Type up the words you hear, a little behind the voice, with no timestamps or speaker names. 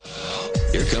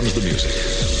Here comes the music.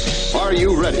 Are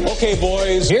you ready? Okay,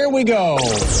 boys, here we go.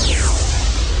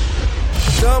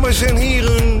 Dames en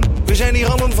heren, we zijn hier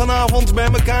allen vanavond bij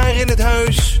elkaar in het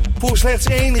huis voor slechts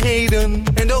één reden.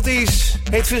 En dat is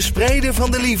het verspreiden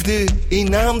van de liefde in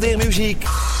naam der muziek.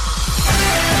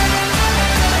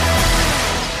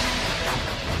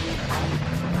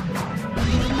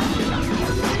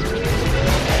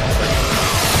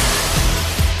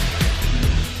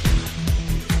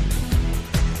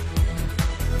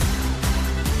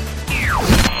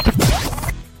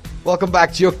 Welcome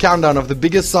back to your countdown of the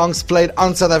biggest songs played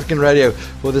on South African radio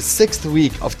for the 6th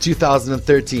week of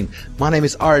 2013. My name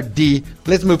is RD.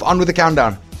 Let's move on with the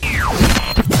countdown.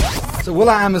 So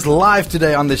will.i.am is live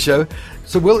today on the show.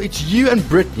 So Will, it's you and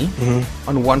Britney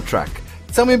on one track.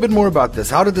 Tell me a bit more about this.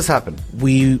 How did this happen?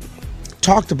 We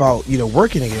talked about,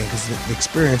 working again because the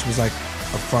experience was like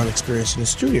a fun experience in the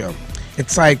studio.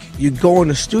 It's like you go in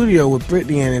the studio with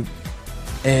Britney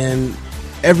and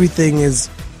everything is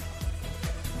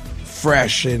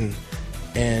fresh and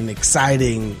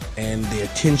exciting, and the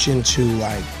attention to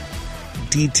like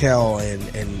detail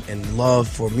and love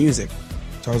for music.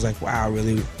 So I was like, wow, I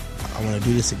want to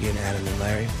do this again, Adam and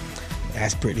Larry. I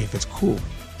asked Britney if it's cool.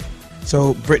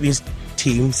 So Britney's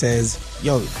team says,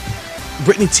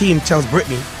 Britney team tells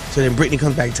Britney, so then Britney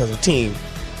comes back and tells her team,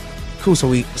 cool.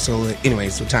 So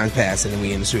time passed, and then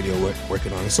we in the studio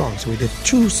working on a song. So we did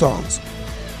 2 songs.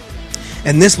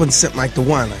 And this one seemed like the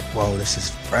one, like, whoa, this is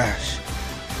fresh.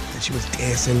 And she was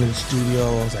dancing in the studio.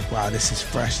 I was like, wow, this is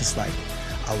fresh. It's like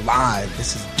alive.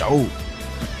 This is dope.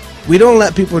 We don't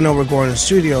let people know we're going to the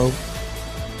studio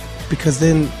because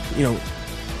then,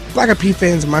 Black Eyed Peas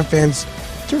fans and my fans,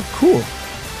 they're cool.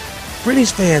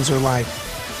 Britney's fans are like,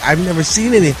 I've never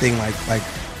seen anything like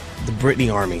the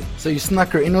Britney army. So you snuck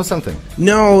her in or something?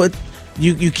 No,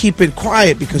 you keep it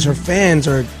quiet because her fans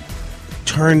are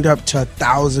turned up to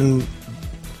 1,000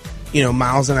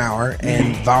 miles an hour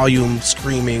and volume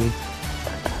screaming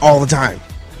all the time.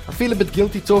 I feel a bit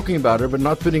guilty talking about her, but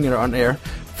not putting her on air.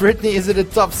 Britney, is it a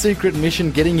top secret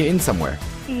mission getting you in somewhere?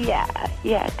 Yeah,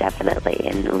 definitely.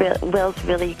 And Will's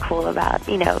really cool about,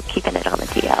 keeping it on the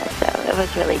DL, so it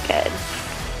was really good.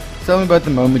 Tell me about the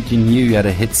moment you knew you had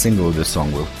a hit single with this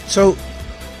song, Will. So,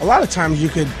 a lot of times you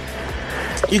could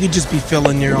just be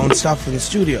feeling your own stuff in the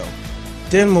studio.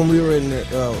 Then when we were in the,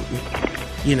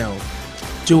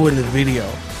 doing the video,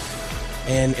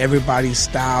 and everybody's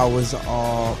style was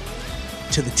all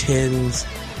to the tens,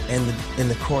 and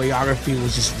the choreography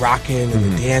was just rocking,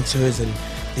 and the dancers and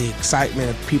the excitement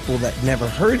of people that never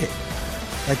heard it.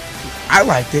 Like, I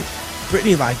liked it,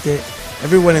 Britney liked it,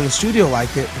 everyone in the studio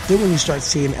liked it, but then when you start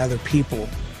seeing other people,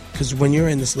 because when you're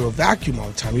in this little vacuum all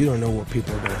the time, you don't know what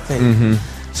people are going to think.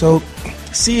 So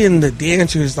seeing the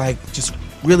dancers like just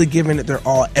really giving it their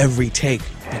all every take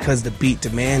because the beat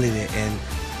demanded it, and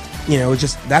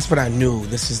that's what I knew.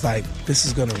 This is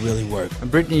going to really work.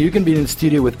 And Britney, you can be in the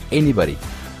studio with anybody.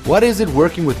 What is it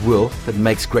working with Will that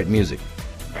makes great music?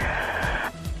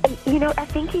 I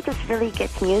think he just really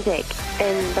gets music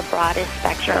in the broadest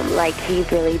spectrum, like he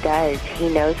really does. He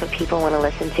knows what people want to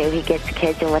listen to. He gets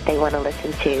kids and what they want to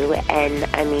listen to. And,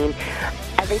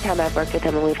 every time I've worked with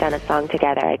him and we've done a song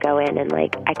together, I go in and,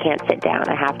 I can't sit down.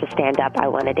 I have to stand up. I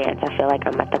want to dance. I feel like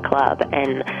I'm at the club.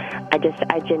 And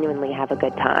I genuinely have a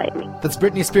good time. That's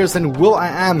Britney Spears and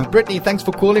will.i.am. Britney, thanks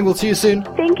for calling. We'll see you soon.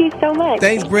 Thank you so much.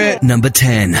 Thanks, Britt. Number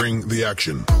 10. Bring the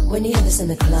action. When you hear this in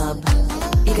the club,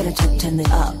 you gotta turn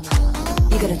it up.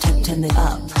 You gotta turn it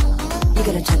up. You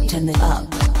gotta turn it up.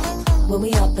 When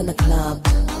we up in the club,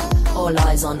 all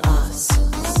eyes on us.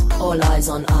 All eyes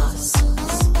on us.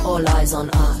 All eyes on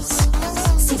us.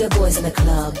 See the boys in the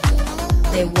club,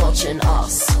 they watching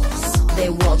us. They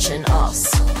watching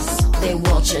us. They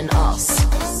watching us.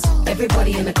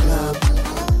 Everybody in the club,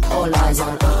 all eyes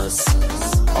on us.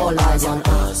 All eyes on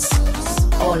us.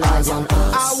 All eyes on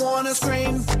us. I wanna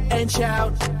scream and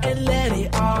shout and let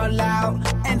it all out.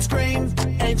 And scream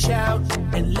and shout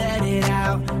and let it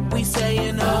out. We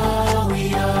saying oh,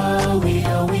 we oh, we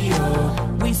oh, we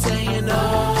oh. We saying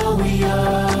oh, we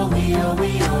oh, we oh,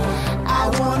 we oh. I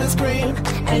wanna scream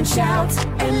and shout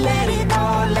and let it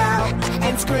all out.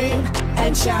 And scream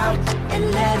and shout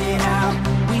and let it out.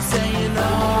 We saying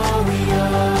oh, we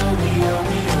oh, we oh,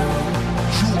 we oh.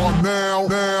 You are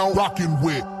now rocking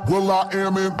with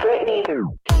will.i.am and Britney.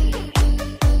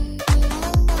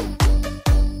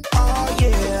 Oh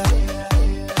yeah.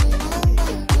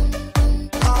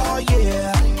 Oh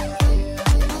yeah.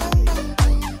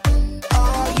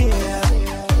 Oh yeah.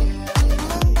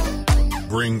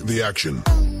 bring the action.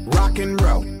 Rock and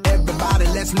roll, everybody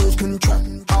let's lose control.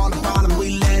 All the bottom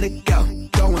we let it go.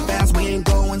 Going fast, we ain't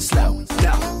going slow.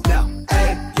 No, no, hey.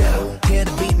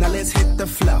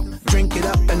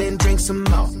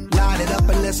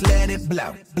 just let it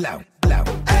blow, blow, blow.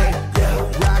 Hey,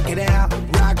 yo, rocking out.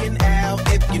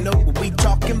 If you know what we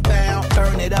talking about,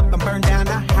 burn it up and burn down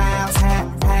the house, hey,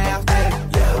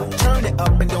 yo, turn it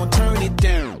up and don't turn it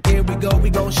down. Here we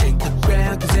go shake the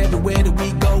ground, cause everywhere that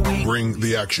we go, we bring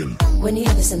the action. When you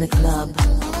have this in the club,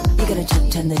 you gotta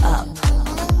turn it up.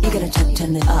 You gotta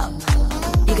turn it up.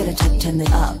 You gotta turn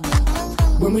it up.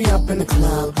 When we up in the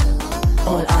club,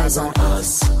 all eyes on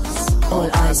us. All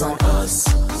eyes on us.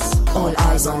 All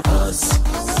eyes on us.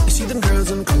 You see them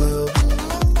girls in the club,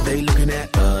 they looking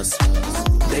at us.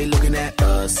 They looking at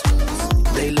us.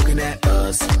 They looking at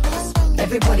us.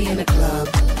 Everybody in the club,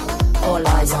 all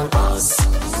eyes on us.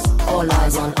 All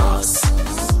eyes on us.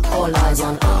 All eyes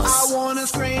on us. I wanna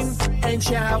scream and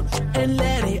shout and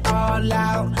let it all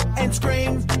out. And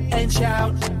scream and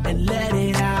shout and let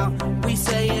it out. We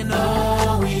saying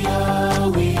oh, we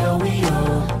oh, we oh, we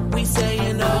oh. We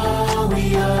saying oh,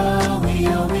 we oh, we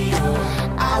oh, we oh.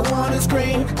 I wanna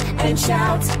scream and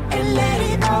shout and let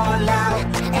it all out.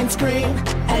 And scream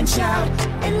and shout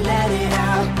and let it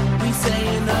out. We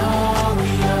saying oh, we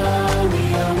oh, we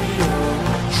oh, we oh.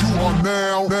 You are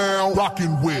now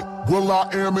rocking with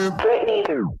will.i.am in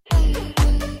Britney.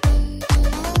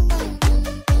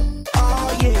 Oh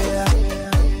yeah.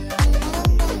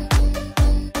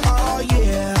 Oh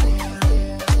yeah.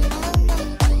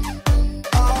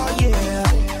 Oh yeah.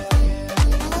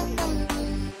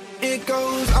 It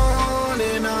goes on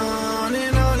and on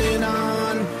and on and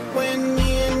on. When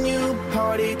me and you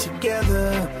party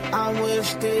together, I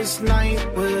wish this night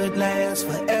would last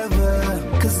forever.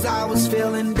 Cause I was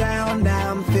feeling down,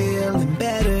 now I'm feeling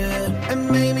better. And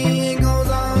maybe it goes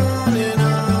on and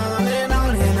on and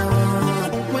on and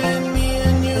on. When me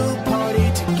and you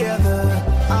party together,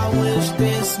 I wish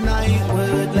this night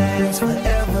would last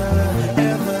forever,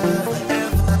 ever,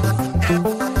 ever,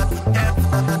 ever,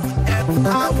 ever, ever.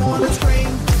 I wanna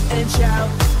scream and shout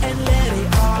and let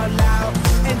it all out.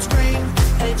 And scream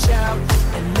and shout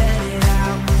and let it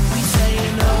out. We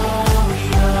saying oh, we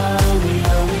oh, we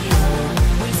oh, we oh.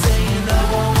 We saying oh,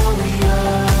 we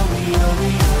oh, we oh,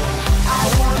 we oh. I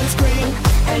wanna scream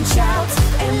and shout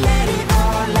and let it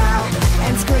all out.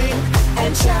 And scream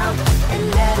and shout and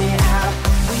let it out.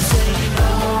 We saying oh,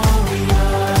 we oh,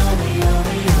 we oh,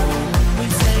 we oh. We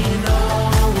saying oh,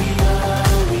 we oh,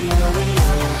 we oh, we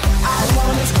oh. I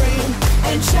wanna scream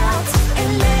and shout and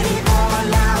let it all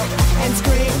out. And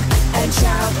scream and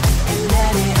shout and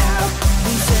let it out.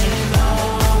 We saying oh,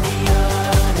 we oh,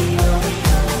 we oh, we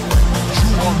oh. You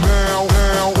are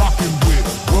now rocking with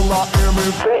will.i.am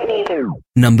in Britney.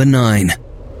 Number 9.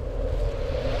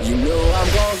 You know I'm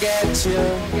gonna get you,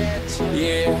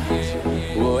 yeah.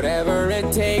 Whatever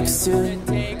it takes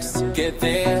to get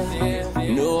there.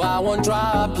 No, I won't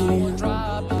drop you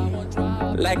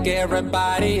like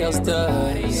everybody else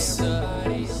does.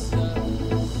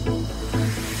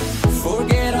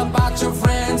 Forget about your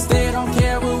friends, they don't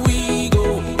care where we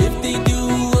go. If they do,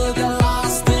 we'll get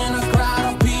lost in a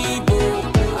crowd of people.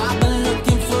 I've been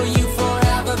looking for you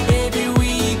forever, baby.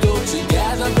 We go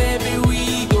together, baby.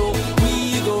 We go,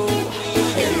 we go.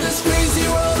 In this crazy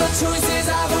world of choices,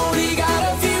 I've only got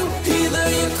a few. Either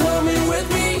you're coming with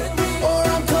me, or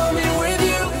I'm coming with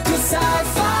you. 'Cause I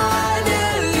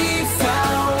finally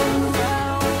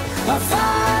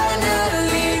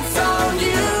found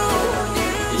you.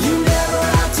 You never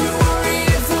have to worry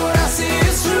if what I say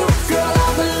is true.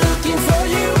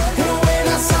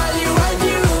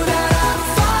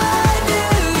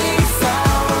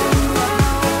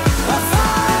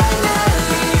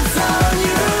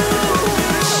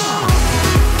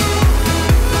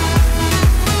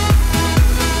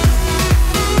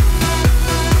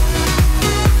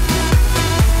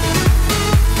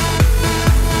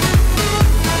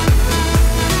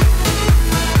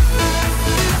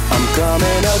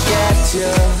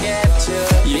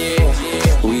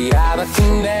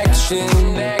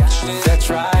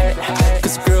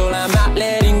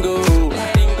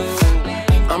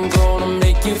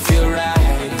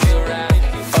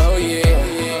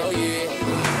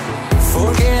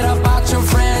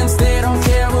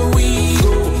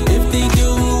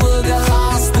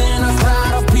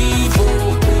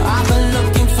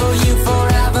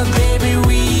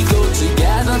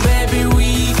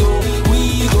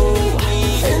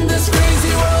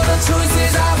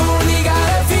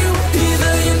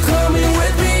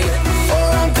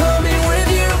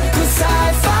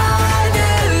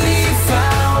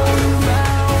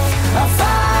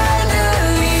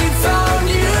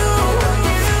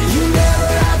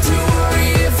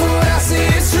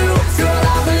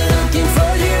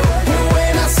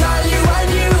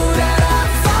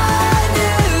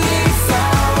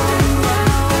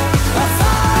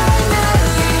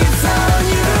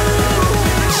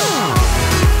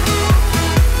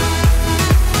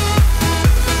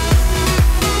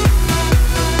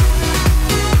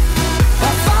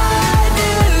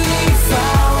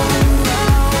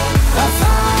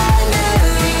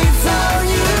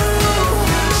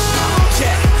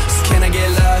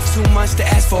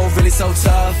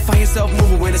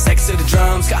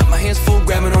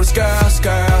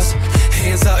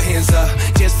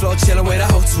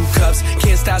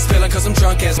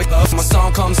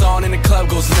 song comes on and the club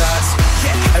goes nuts.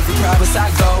 Yeah, every province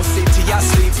I go, city I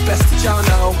sleep, best that y'all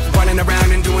know. Running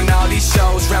around and doing all these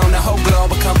shows, round the whole globe.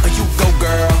 Become a you go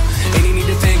girl, ain't you need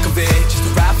to think of it. Just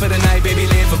a ride for the night, baby,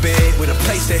 live a bit. With a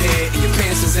place to hit, and your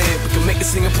pants is in. We can make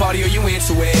this thing a party or you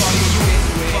into it.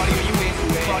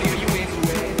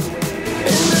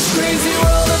 In this crazy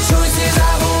world of choices,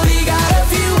 I've only got a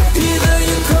few. Either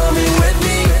you're coming with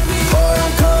me, or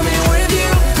I'm coming with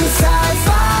you. 'Cause I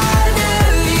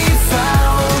finally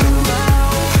found you.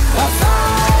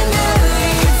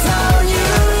 Finally found you.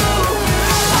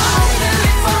 Finally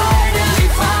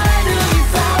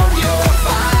found you.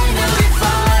 Finally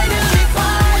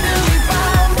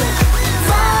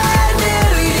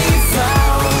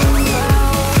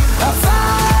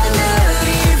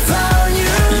found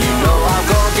you. You know I'm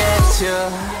gonna get you.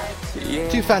 Yeah.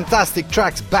 Two fantastic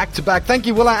tracks back to back. Thank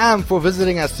you, will.i.am, for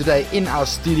visiting us today in our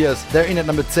studios. They're in at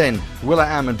number 10,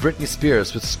 will.i.am and Britney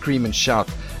Spears with Scream and Shout.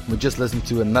 We just listened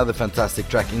to another fantastic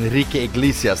track, Enrique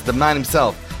Iglesias, the man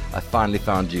himself. I finally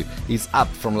found you. He's up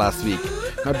from last week.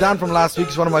 Now, down from last week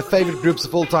is one of my favorite groups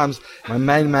of all times, my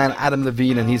main man Adam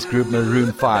Levine and his group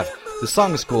Maroon 5. The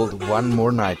song is called One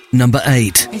More Night. Number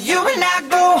 8. You and I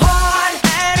go hard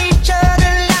at each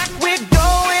other like we're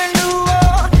going to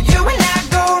war. You and I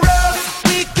go rough.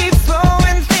 We keep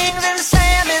throwing things and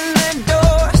slamming the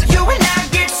doors. You and I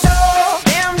get so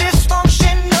damn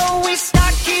dysfunctional, we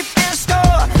start keeping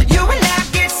score. You and I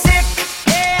get sick.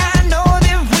 Yeah, I know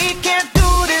that we can't do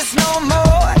this no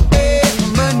more. Yeah,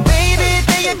 but baby,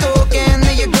 there you go again,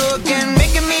 making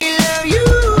me love you.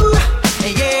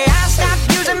 Yeah, I stopped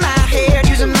using my head,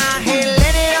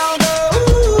 let it all go.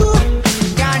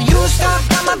 Got you stuck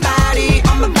on my body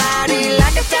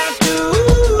like a tattoo.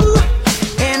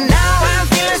 And now I'm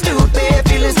feeling stupid,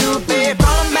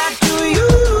 falling back to you.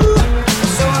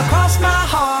 So I cross my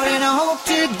heart and I hope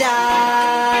to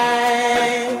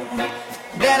die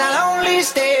that I'll only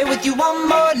stay with you one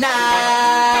more night.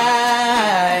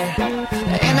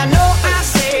 And I know I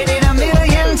said it a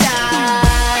million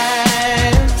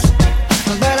times,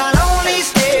 but I'll only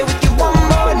stay with you one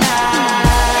more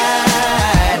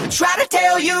night. Try to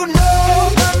tell you no,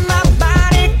 but my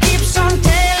body keeps on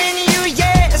telling you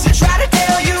yes. I try to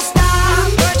tell you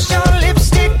stop, but your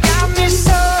lipstick got me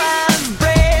so out of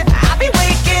breath. I'll be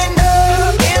waking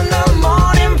up in the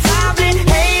morning, probably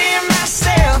hating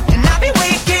myself. And I'll be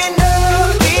waking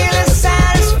up feeling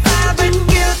satisfied, but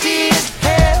guilty as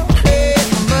hell.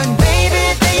 But baby,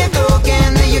 there you go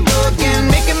again,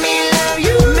 making me love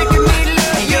you.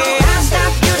 Yeah, I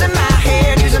stopped using my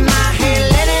head,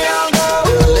 let it all go.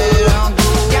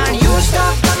 Got you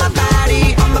stuck on my body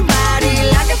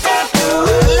like a tattoo.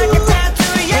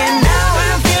 Yeah, now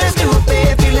I'm feeling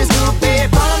stupid,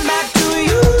 falling back to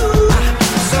you.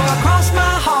 So I cross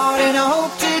my heart and I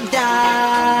hope to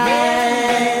die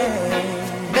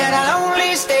that I'll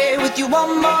only stay with you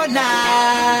one more night.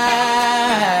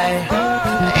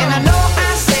 And I know I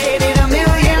said it a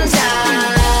million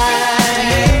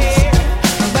times,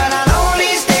 but I'll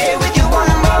only stay with you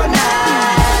one more night.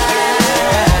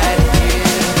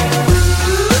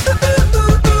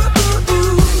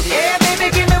 Yeah, baby,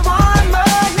 give me one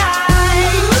more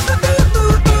night.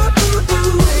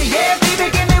 Yeah, baby,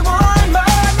 give me one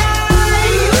more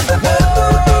night.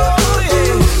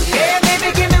 Yeah, baby,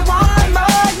 give me one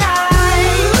more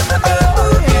night.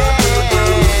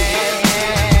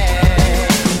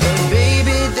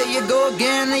 Baby, there you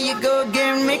go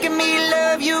again, making me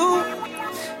love you.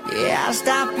 Yeah, I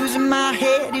stopped using my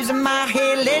head,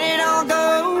 let it all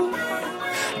go.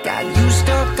 Got you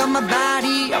stuck on my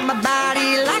body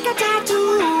like a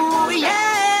tattoo. Yeah.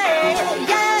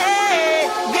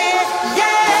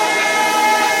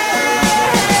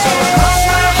 So I cross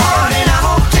my heart and I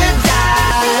hope to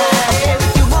die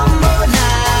with you one more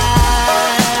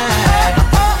night.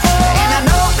 And I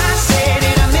know I said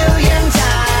it a million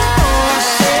times,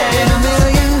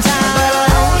 but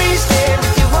I'll only stay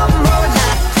with you one more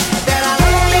night. That I'll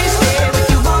only stay with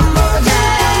you one more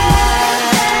night.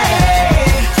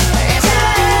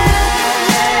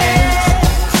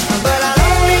 But I'll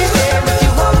only stay with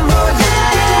you one more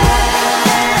night.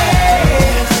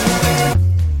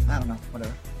 I don't know,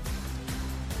 whatever.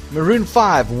 Maroon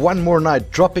 5, One More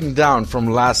Night, dropping down from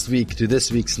last week to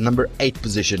this week's number 8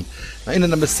 position. Now in at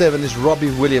number 7 is Robbie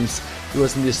Williams, who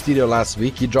was in the studio last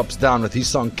week. He drops down with his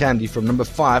song Candy from number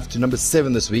 5 to number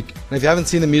 7 this week. And if you haven't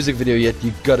seen the music video yet,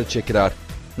 you've got to check it out.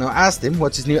 Now I asked him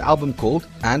what's his new album called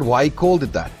and why he called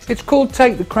it that. It's called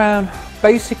Take the Crown.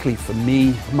 Basically, for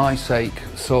me, for my sake,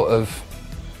 sort of,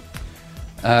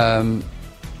 I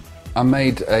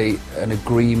made an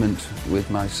agreement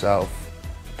with myself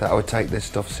that I would take this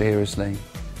stuff seriously,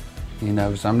 you know,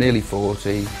 because I'm nearly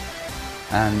 40,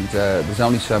 and there's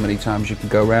only so many times you can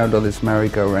go round on this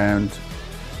merry-go-round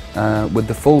with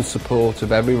the full support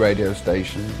of every radio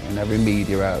station and every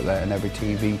media outlet and every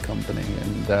TV company.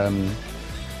 And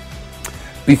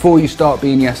before you start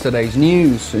being yesterday's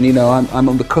news, and you know, I'm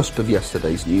on the cusp of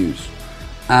yesterday's news,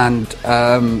 and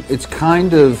it's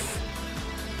kind of,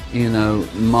 you know,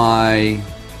 my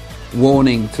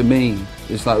warning to me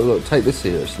is like, look, take this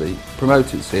seriously,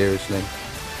 promote it seriously,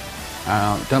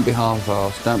 don't be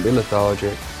half-assed, don't be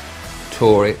lethargic,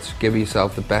 tour it, give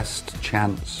yourself the best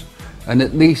chance, and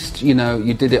at least, you know,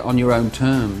 you did it on your own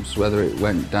terms, whether it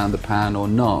went down the pan or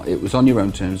not, it was on your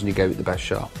own terms and you gave it the best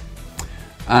shot.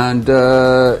 And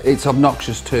it's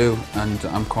obnoxious too, and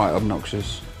I'm quite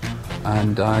obnoxious,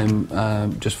 and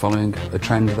I'm just following a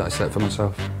trend that I set for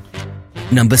myself.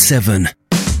 Number 7.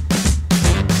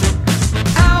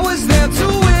 I was there to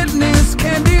witness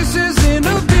Candice's in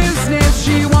her business.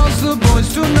 She wants the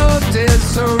boys to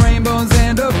notice her rainbows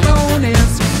and her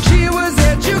bonus. She was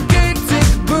educated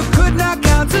but could not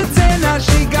count to 10. Now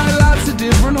she got lots of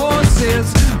different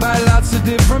horses by lots of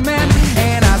different men.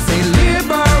 And I say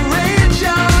liberate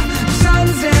your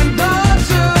sons and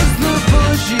daughters. The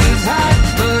bush is high,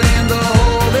 but in the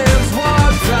hole there's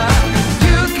water.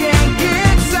 You can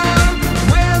get some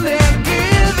when they're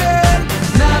given.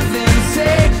 Nothing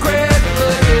sacred,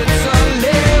 but it's a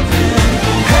living.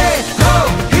 Hey, ho,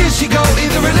 here she go.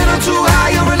 Either a little too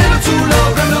high or a little too low.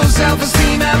 Got no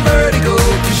self-esteem and vertigo,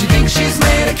 'cause she thinks she's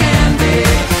made of candy.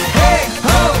 Hey,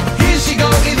 ho, here she go.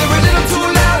 Either a little too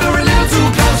loud or a little too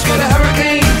close. Got a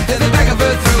hurricane in the back of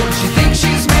her throat. She thinks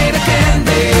she's made of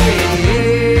candy.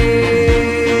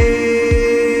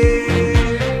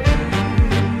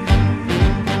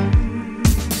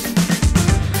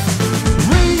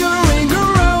 Ringer, ringer,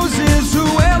 roses.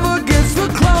 Whoever gets the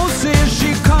closest,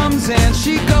 she comes and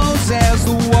she goes as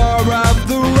the war of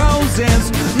the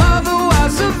roses. Mother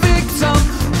was a victim,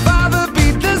 father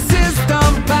beat the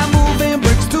system by moving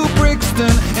bricks to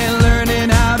Brixton and learning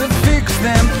how to fix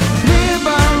them.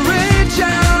 Liberate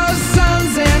your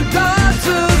sons and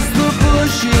daughters. The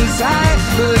bush is high,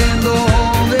 but in the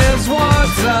hole there's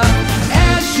water.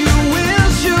 As you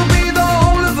wish, you'll be the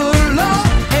whole of the law.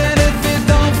 And if it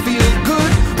don't feel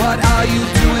good, what are you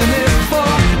doing it for?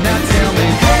 Now tell me,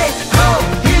 hey, ho,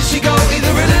 here she go.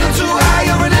 Either a little too high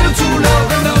or a little too low.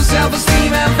 Got no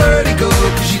self-esteem and vertigo,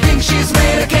 'cause she thinks she's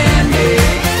made of candy.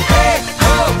 Hey,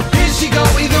 ho, here she go.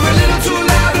 Either a little too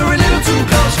loud or a little too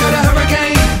close. Got a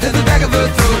hurricane in the back of her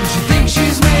throat. She thinks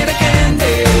she's made of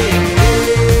candy.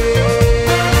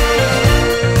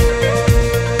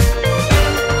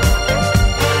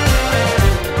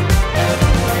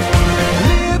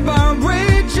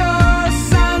 Liberate your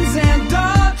sons and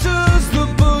daughters. The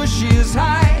bush is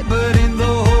high, but in the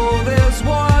hole there's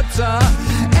water.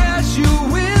 As you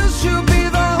wish, you'll be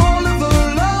the whole of the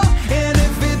law. And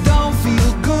if it don't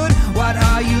feel good, what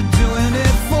are you doing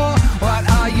it for? What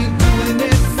are you doing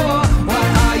it for? What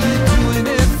are you doing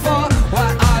it for?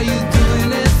 What are you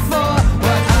doing it for?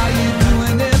 What are you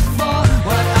doing it for?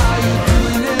 What are you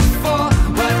doing it for?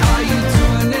 What are you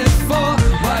doing it for?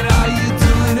 What are you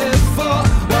doing it for?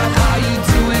 What are you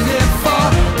doing it for?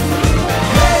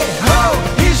 Hey, ho,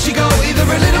 here she go. Either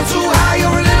a little too high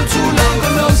or a little too low.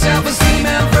 Got no self-esteem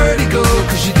and vertigo,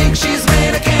 'cause she thinks she's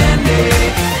made of candy.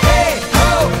 Hey,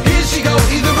 ho, here she go.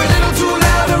 Either a little too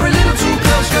loud or a little too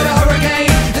close. Got a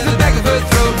hurricane in the back of her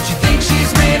throat. She thinks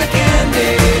she's made of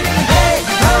candy. Hey,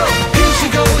 ho, here she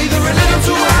go. Either a little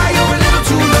too high or a little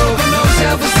too low. Got no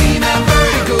self-esteem and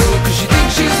vertigo, 'cause she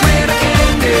thinks she's made of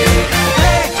candy.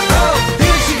 Hey, ho,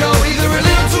 here she go. Either a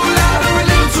little too loud or a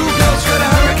little too close. Got a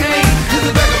hurricane in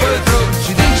the back of her throat.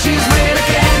 She thinks she's made of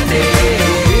candy.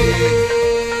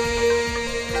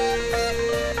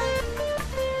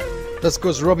 This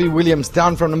goes Robbie Williams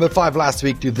down from number 5 last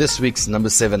week to this week's number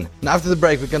 7. And after the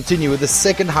break, we continue with the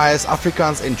second highest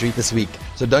Afrikaans entry this week.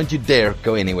 So don't you dare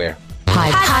go anywhere.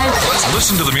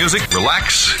 Listen to the music,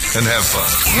 relax, and have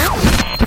fun.